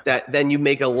 Yeah. That then you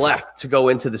make a left to go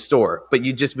into the store, but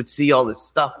you just would see all this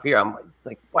stuff here. I'm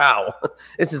like, wow,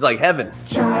 this is like heaven.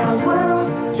 Child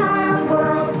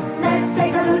World, let's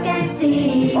take a look and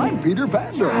see. I'm Peter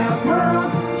Panda.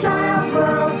 Child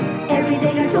World,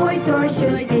 everything a toy store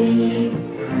should be.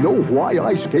 Know why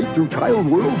I skate through Child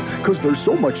World? Because there's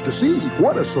so much to see.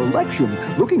 What a selection.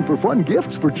 Looking for fun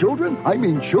gifts for children? I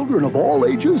mean children of all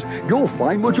ages? You'll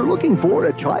find what you're looking for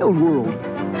at Child World.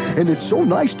 And it's so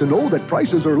nice to know that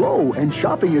prices are low and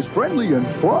shopping is friendly and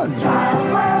fun. Child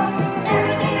World,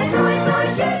 everything a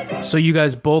toy store should be. So you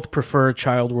guys both prefer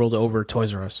Child World over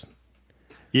Toys R Us?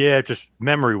 Yeah, just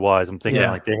memory-wise, I'm thinking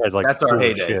like they had like that's our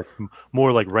heyday. Shit,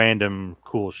 more like random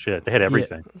cool shit. They had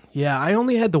everything. Yeah, I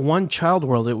only had the one Child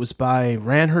World. It was by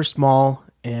Ranhurst Mall,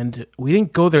 and we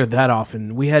didn't go there that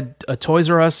often. We had a Toys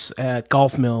R Us at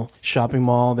Golf Mill Shopping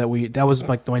Mall that was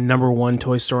like my number one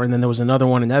toy store, and then there was another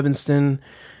one in Evanston,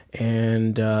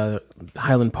 and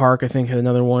Highland Park I think had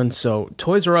another one. So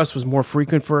Toys R Us was more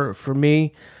frequent for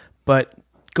me, but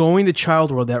going to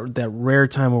Child World, that rare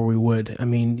time where we would, I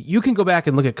mean, you can go back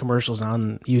and look at commercials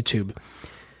on YouTube.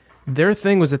 Their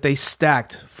thing was that they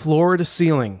stacked floor to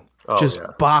ceiling,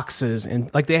 boxes,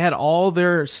 and like they had all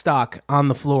their stock on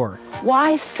the floor.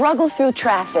 Why struggle through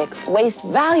traffic, waste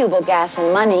valuable gas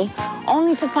and money,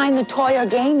 only to find the toy or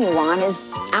game you want is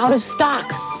out of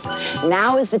stock?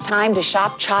 Now is the time to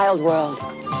shop Child World.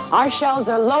 Our shelves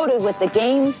are loaded with the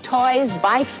games, toys,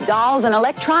 bikes, dolls, and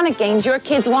electronic games your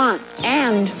kids want.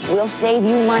 And we'll save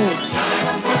you money.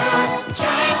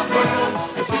 Child World,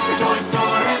 it's the toy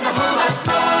store and the whole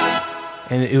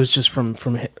store. And it was just from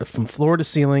floor to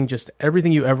ceiling, just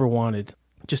everything you ever wanted.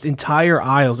 Just entire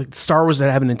aisles. Like Star Wars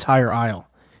had an entire aisle,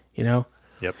 you know?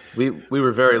 Yep. We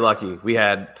were very lucky. We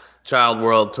had Child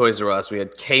World, Toys R Us, we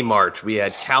had Kmart, we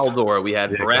had Caldor, we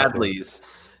had Bradley's.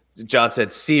 John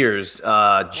said Sears,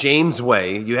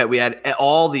 Jamesway. We had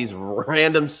all these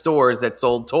random stores that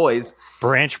sold toys.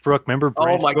 Branchbrook, remember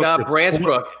Branchbrook? Oh my God,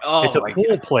 Branchbrook! Oh, it's a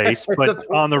pool place, but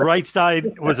on the right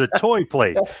side was a toy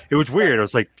place. It was weird. I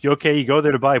was like, okay, you go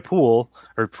there to buy a pool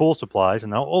or pool supplies, and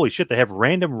now, holy shit, they have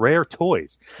random rare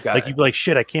toys. You'd be like,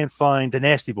 shit, I can't find the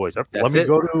Nasty Boys. Let me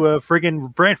go to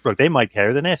friggin' Branchbrook. They might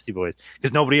carry the Nasty Boys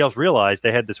because nobody else realized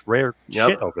they had this rare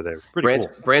shit over there. It's pretty cool.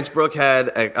 Branchbrook had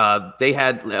they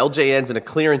had LJNs in a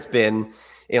clearance bin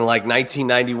in like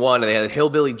 1991, and they had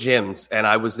Hillbilly Gyms, and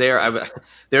I was there. I was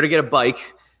there to get a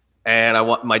bike, and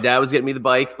my dad was getting me the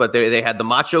bike, but they had the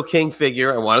Macho King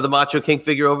figure. I wanted the Macho King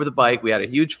figure over the bike. We had a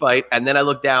huge fight, and then I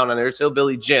looked down, and there's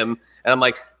Hillbilly Jim, and I'm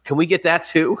like, can we get that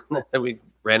too? And we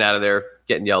ran out of there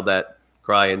getting yelled at.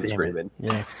 crying, screaming.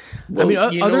 Yeah. Well,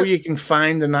 you know where you can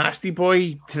find the Nasty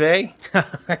Boy today?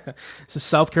 This is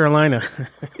South Carolina.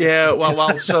 Yeah,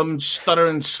 while some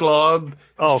stuttering slob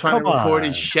is trying to record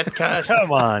his shitcast.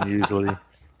 Come on, usually.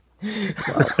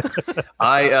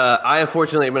 I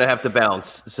unfortunately am going to have to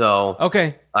bounce, so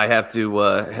okay, I have to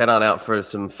head on out for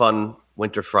some fun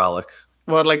winter frolic.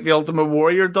 What, like the Ultimate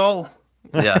Warrior doll?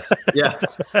 Yes.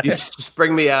 You just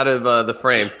bring me out of the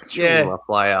frame. Yeah, I'll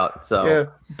fly out. So yeah,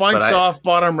 bounce off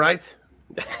bottom right.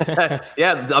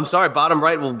 Yeah, I'm sorry. Bottom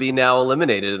right will be now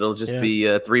eliminated. It'll just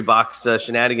be 3 box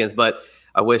shenanigans. But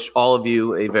I wish all of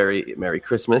you a very Merry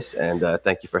Christmas and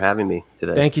thank you for having me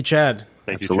today. Thank you, Chad.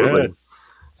 Absolutely. you, Chad.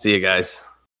 See you guys.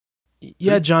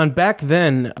 Yeah, John, back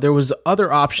then there was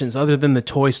other options other than the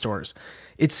toy stores.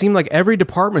 It seemed like every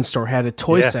department store had a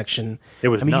toy section. It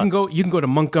was nuts. nuts. You can go to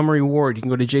Montgomery Ward, you can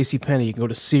go to JCPenney, you can go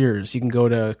to Sears, you can go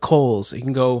to Kohl's, you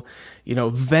can go,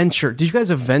 Venture. Did you guys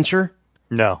have Venture?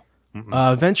 No.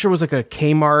 Venture was like a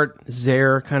Kmart,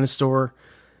 Zare kind of store.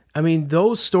 I mean,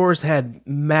 those stores had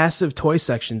massive toy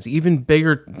sections, even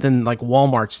bigger than like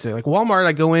Walmart's today. Like Walmart,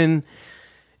 I go in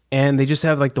and they just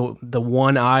have like the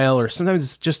one aisle, or sometimes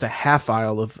it's just a half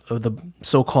aisle of the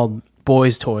so-called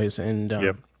boys' toys. And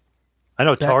I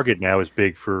know Target now is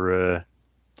big for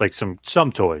like some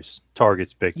toys.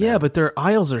 Target's big. Yeah, but their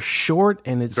aisles are short,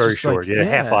 and it's very just short. Like,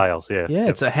 Half aisles. Yeah,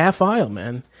 it's a half aisle,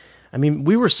 man. I mean,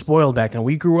 we were spoiled back then.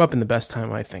 We grew up in the best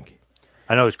time, I think.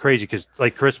 I know, it's crazy because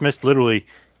like Christmas, literally,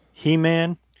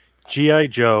 He-Man, G.I.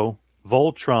 Joe,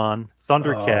 Voltron,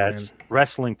 Thundercats,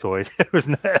 wrestling toys. It was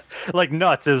like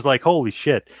nuts. It was like, holy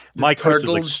shit. My Christmas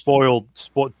was like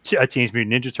spoiled. Teenage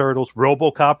Mutant Ninja Turtles,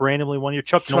 RoboCop randomly one year,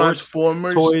 Chuck Norris,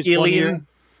 Transformers, toys Alien.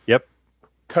 Yep.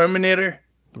 Terminator.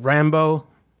 Rambo.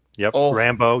 Yep.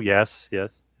 Rambo. Yes.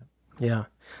 Yeah.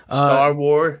 Star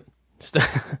Wars.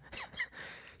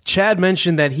 Chad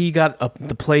mentioned that he got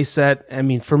the play set. I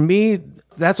mean, for me,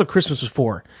 that's what Christmas was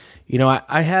for.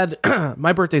 I had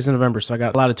my birthday's in November, so I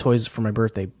got a lot of toys for my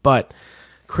birthday. But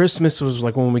Christmas was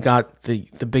like when we got the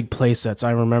big play sets.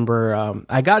 I remember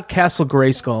I got Castle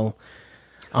Grayskull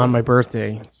on my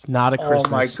birthday, not at Christmas. Oh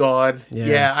my god!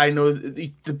 Yeah, I know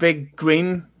the big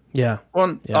green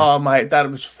one. Yeah. Oh my, that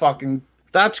was fucking.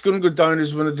 That's going to go down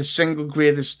as one of the single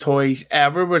greatest toys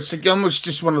ever. Where it's like you almost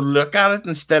just want to look at it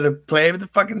instead of play with the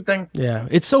fucking thing. Yeah,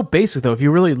 it's so basic though. If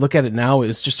you really look at it now,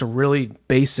 it's just a really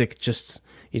basic,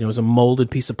 it was a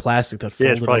molded piece of plastic that folded.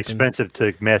 Yeah, it's probably open. expensive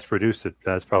to mass produce it.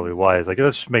 That's probably why. It's like,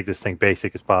 let's just make this thing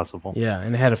basic as possible. Yeah,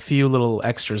 and it had a few little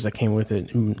extras that came with it.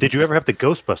 Did you ever have the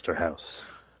Ghostbuster house?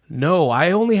 No,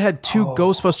 I only had 2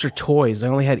 Ghostbuster toys. I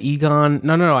only had Egon.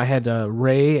 No, I had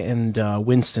Ray and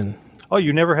Winston. Oh,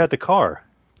 you never had the car?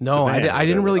 No, I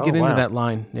didn't really get into that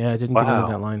line. Yeah, I didn't get into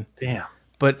that line. Damn.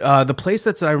 But the play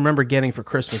sets that I remember getting for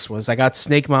Christmas was I got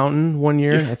Snake Mountain one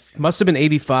year. It must have been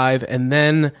 85. And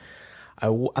then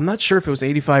I'm not sure if it was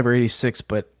 85 or 86,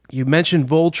 but you mentioned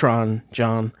Voltron,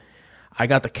 John. I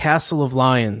got the Castle of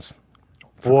Lions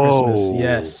for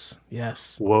Christmas.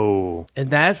 Yes. Whoa.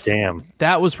 And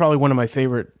that was probably one of my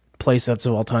favorite play sets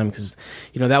of all time because,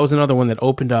 that was another one that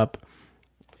opened up.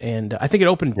 And I think it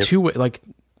opened two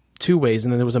ways,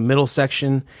 and then there was a middle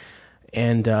section.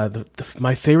 And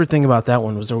my favorite thing about that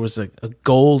one was there was a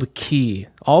gold key.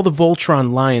 All the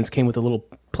Voltron lions came with a little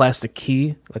plastic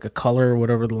key, like a color or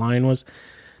whatever the lion was.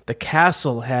 The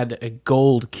castle had a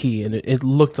gold key, and it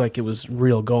looked like it was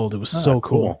real gold. It was so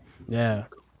cool. Yeah.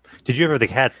 Did you ever the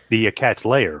Cat's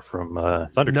Lair from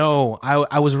Thundercats? No,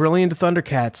 I was really into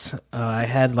Thundercats. I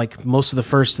had like most of the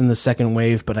first and the second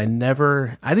wave, but I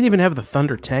didn't even have the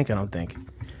Thunder tank, I don't think.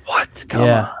 What? Come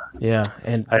on. Yeah.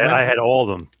 And I had all of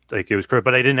them. Like it was great,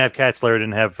 but I didn't have Cat's Lair. I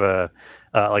didn't have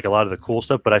like a lot of the cool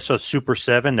stuff. But I saw Super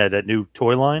 7, that new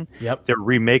toy line. Yep. They're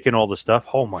remaking all the stuff.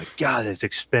 Oh my god, it's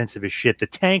expensive as shit. The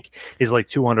tank is like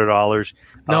 $200.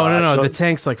 No. The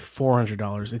tank's like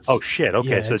 $400. It's shit. Okay,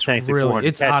 yeah, so the tank's really, like $400.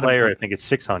 It's Cat's Lair, I think it's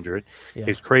 $600. Yeah.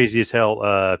 It's crazy as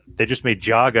hell. They just made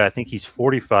Jaga. I think he's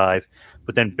 $45.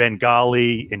 But then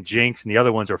Bengali and Jinx and the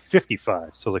other ones are $55. So I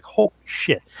was like, holy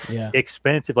shit. Yeah.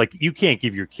 Expensive. Like you can't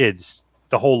give your kids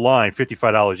the whole line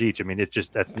 $55 each. I mean, it's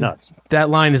just that's nuts. That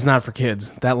line is not for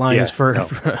kids. That line is for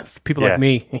people like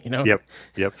me.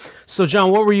 Yep. So,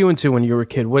 John, what were you into when you were a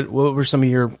kid? What were some of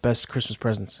your best Christmas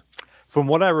presents? From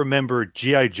what I remember,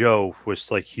 G.I. Joe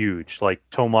was like huge, like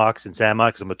Tomox and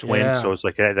Zamox. I'm a twin, so it's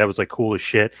like that was like cool as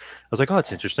shit. I was like, oh,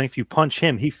 it's interesting. If you punch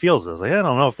him, he feels it. I was like, I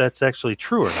don't know if that's actually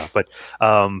true or not, but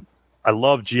I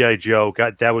love G.I. Joe.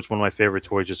 That was one of my favorite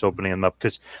toys, just opening them up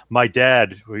because my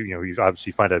dad, you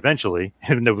obviously find out eventually,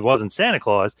 and it wasn't Santa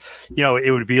Claus,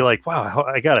 it would be like, wow,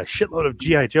 I got a shitload of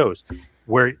G.I. Joes,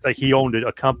 where like he owned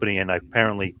a company, and I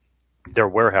apparently their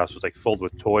warehouse was like filled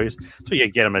with toys, so you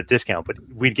get them at a discount. But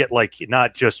we'd get like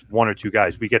not just one or two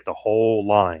guys; we get the whole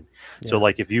line. So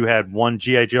like if you had one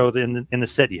GI Joe in the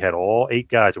set, you had all 8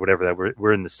 guys or whatever that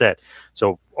were in the set.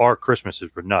 So our Christmases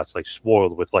were nuts, like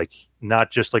spoiled with like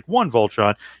not just like one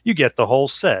Voltron. You get the whole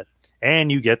set,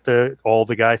 and you get all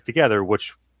the guys together.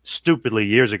 Which stupidly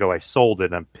years ago I sold it.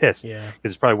 And I'm pissed because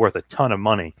it's probably worth a ton of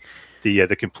money.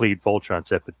 The complete Voltron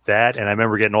set, but that, and I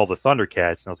remember getting all the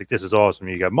Thundercats, and I was like, "This is awesome."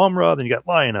 You got Mumra, then you got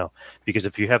Lion-O, because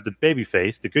if you have the baby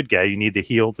face, the good guy, you need the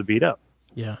heel to beat up.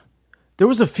 Yeah, there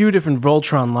was a few different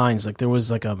Voltron lines. Like there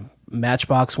was like a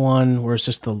Matchbox one where it's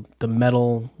just the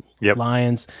metal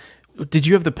lions. Did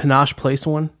you have the Panache Place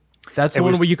one? That's the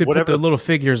one where you could put the little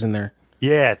figures in there.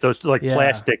 Yeah, those like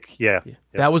plastic. Yeah.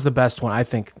 That was the best one. I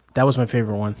think that was my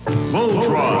favorite one.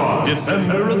 Voltron,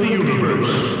 defender of the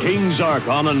universe. King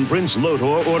Zarkon and Prince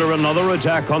Lotor order another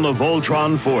attack on the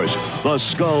Voltron force. The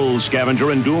Skull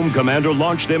Scavenger and Doom Commander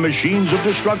launch their machines of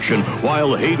destruction,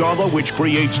 while Hagar the Witch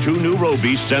creates 2 new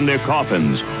Robeasts and their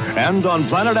coffins. And on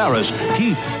planet Aris,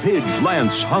 Keith, Pidge,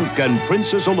 Lance, Hunk, and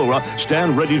Princess Allura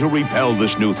stand ready to repel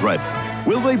this new threat.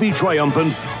 Will they be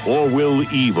triumphant, or will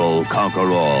evil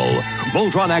conquer all?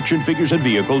 Voltron action figures and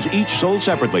vehicles, each sold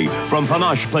separately from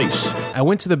Panache Place. I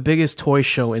went to the biggest toy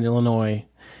show in Illinois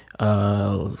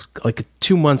like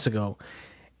 2 months ago,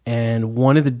 and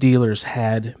one of the dealers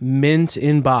had mint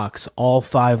in box all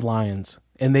 5 lions,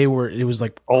 and it was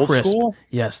like old crisp. School?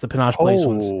 Yes, the Panache Place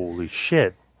ones. Holy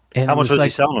shit! And how much was he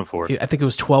selling them for? I think it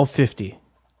was $12.50,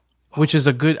 which is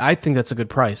I think that's a good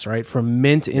price, right? For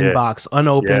mint in box,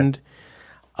 unopened.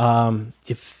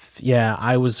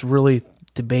 I was really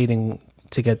debating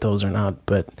to get those or not,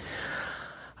 but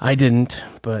I didn't.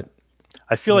 But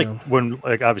I feel like when,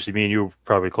 like, obviously me and you were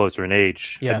probably closer in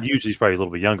age. Yeah. And usually he's probably a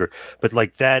little bit younger. But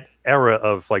like that era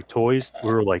of like toys,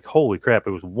 we were like, holy crap!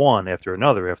 It was one after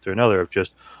another of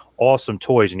just awesome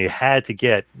toys, and you had to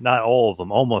get not all of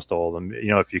them, almost all of them,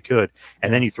 if you could.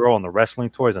 And then you throw on the wrestling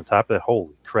toys on top of it.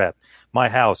 Holy crap! My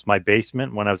house, my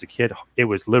basement, when I was a kid, it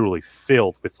was literally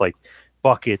filled with like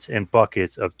buckets and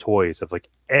buckets of toys of like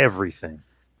everything.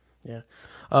 Yeah.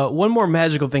 One more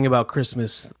magical thing about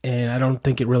Christmas, and I don't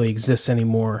think it really exists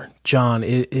anymore, John,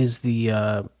 is the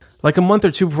like a month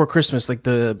or two before Christmas, like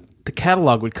the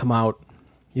catalog would come out.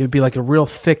 It would be like a real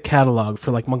thick catalog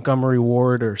for like Montgomery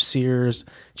Ward or Sears,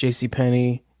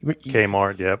 JCPenney.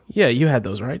 Kmart, yep. Yeah, you had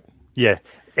those, right? Yeah,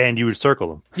 and you would circle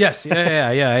them. Yes,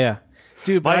 yeah.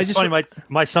 Dude, but it's funny.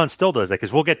 My son still does that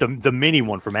because we'll get the mini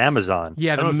one from Amazon.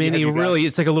 Yeah, the mini, really,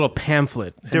 it's like a little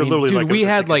pamphlet. They're literally dude, like we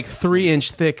had like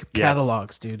 3-inch thick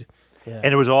catalogs, dude. Yeah.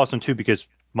 And it was awesome too because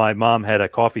my mom had a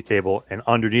coffee table, and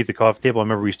underneath the coffee table, I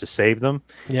remember we used to save them.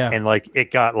 Yeah, and like it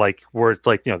got like where it's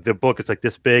like the book is like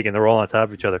this big, and they're all on top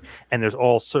of each other, and there's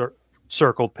all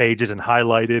circled pages and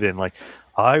highlighted, and like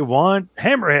I want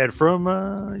Hammerhead from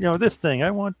this thing. I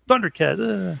want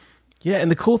Thundercat. Yeah,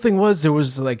 and the cool thing was there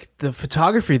was like the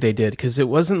photography they did, because it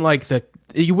wasn't like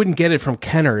you wouldn't get it from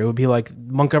Kenner. It would be like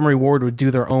Montgomery Ward would do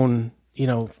their own,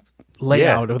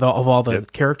 layout of all the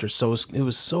characters. So it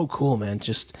was so cool, man.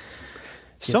 Just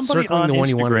somebody on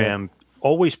Instagram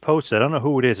always posts it. I don't know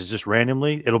who it is. It's just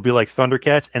randomly. It'll be like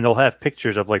Thundercats, and they'll have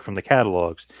pictures of like from the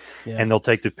catalogs, and they'll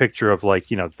take the picture of like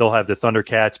they'll have the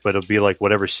Thundercats, but it'll be like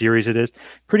whatever series it is.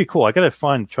 Pretty cool. I gotta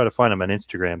try to find them on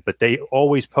Instagram, but they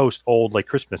always post old like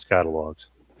Christmas catalogs.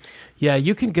 Yeah,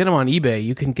 you can get them on eBay.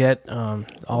 You can get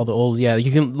all the old. Yeah,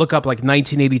 you can look up like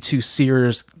 1982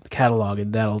 Sears catalog,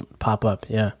 and that'll pop up.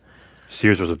 Yeah,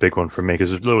 Sears was a big one for me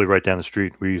because it's literally right down the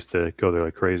street. We used to go there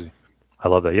like crazy. I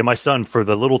love that. Yeah, my son, for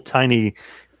the little tiny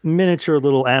miniature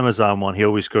little Amazon one, he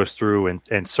always goes through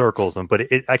and circles them. But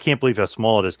I can't believe how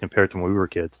small it is compared to when we were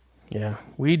kids. Yeah,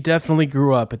 we definitely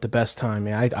grew up at the best time.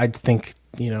 I think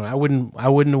I wouldn't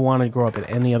want to grow up at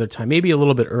any other time. Maybe a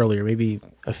little bit earlier, maybe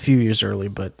a few years early.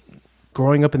 But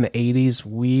growing up in the 80s,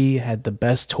 we had the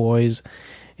best toys,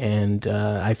 and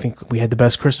I think we had the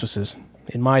best Christmases,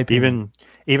 in my opinion.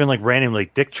 Even like randomly,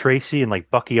 like Dick Tracy and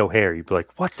like Bucky O'Hare, you'd be like,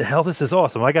 "What the hell? This is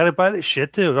awesome! I got to buy this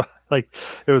shit too!" Like,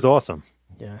 it was awesome.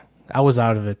 Yeah, I was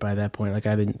out of it by that point. Like,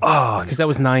 I didn't. Oh, because that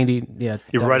was 90. Yeah,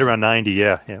 you're right around 90.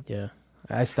 Yeah.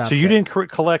 I stopped. So you didn't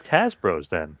collect Hasbros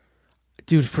then,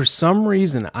 dude? For some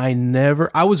reason,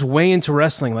 I was way into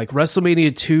wrestling. Like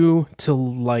WrestleMania 2 to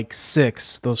like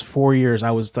 6, those 4 years, I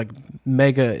was like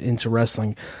mega into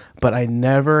wrestling, but I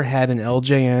never had an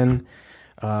LJN.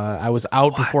 I was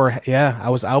out before. Yeah,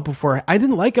 I was out before. I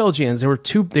didn't like LGNs.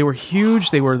 They were huge.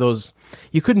 They were those.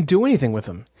 You couldn't do anything with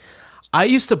them. I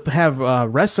used to have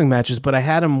wrestling matches, but I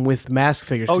had them with mask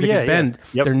figures. Oh, they yeah, could bend.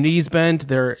 yeah. Yep. Their knees bend.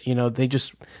 They're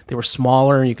they were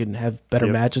smaller, and you could have better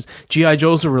matches. GI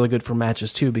Joes were really good for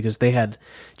matches too because they had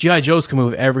GI Joes can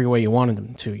move every way you wanted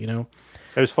them to.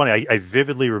 It was funny. I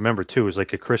vividly remember too. It was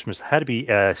like a Christmas. It had to be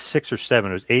 6 or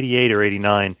 7. It was 88 or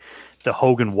 89. The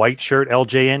Hogan white shirt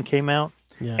LJN came out.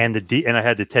 Yeah. And and I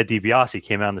had the Ted DiBiase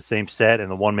came out in the same set and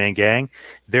the One Man Gang.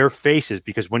 Their faces,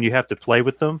 because when you have to play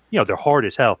with them, they're hard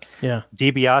as hell. Yeah.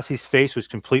 DiBiase's face was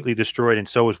completely destroyed, and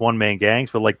so was One Man Gang's.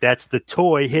 But like that's the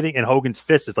toy hitting, and Hogan's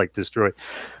fist is like destroyed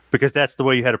because that's the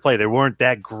way you had to play. They weren't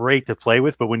that great to play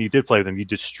with, but when you did play with them, you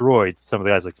destroyed some of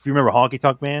the guys. Like if you remember Honky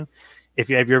Tonk Man. If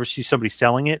you ever see somebody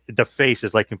selling it, the face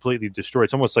is like completely destroyed.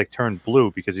 It's almost like turned blue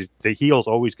because the heels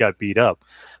always got beat up.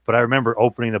 But I remember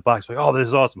opening the box like, oh, this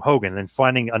is awesome, Hogan, and then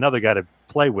finding another guy to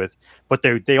play with. But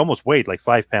they almost weighed like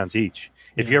 5 pounds each.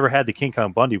 If you ever had the King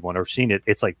Kong Bundy one or seen it,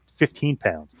 it's like 15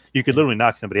 pounds. You could literally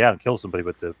knock somebody out and kill somebody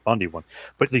with the Bundy one.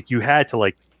 But like you had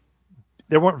to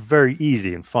they weren't very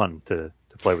easy and fun to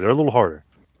play with. They're a little harder.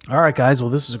 All right, guys.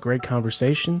 Well, this is a great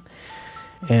conversation,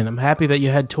 and I'm happy that you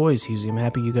had toys, Hughezy. I'm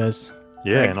happy you guys.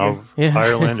 Yeah,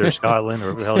 Ireland or Scotland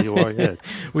or wherever the hell you are. Yeah,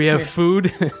 we have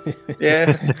food.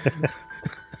 Yeah.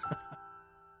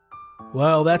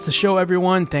 Well, that's the show,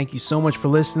 everyone. Thank you so much for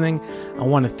listening. I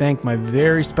want to thank my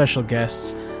very special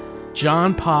guests,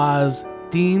 John Paz,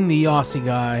 Dean the Aussie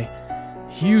Guy,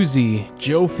 Hughezy,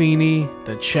 Joe Feeney,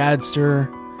 the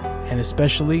Chadster, and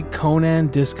especially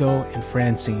Konnan Disco and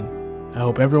Francine. I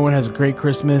hope everyone has a great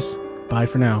Christmas. Bye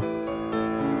for now.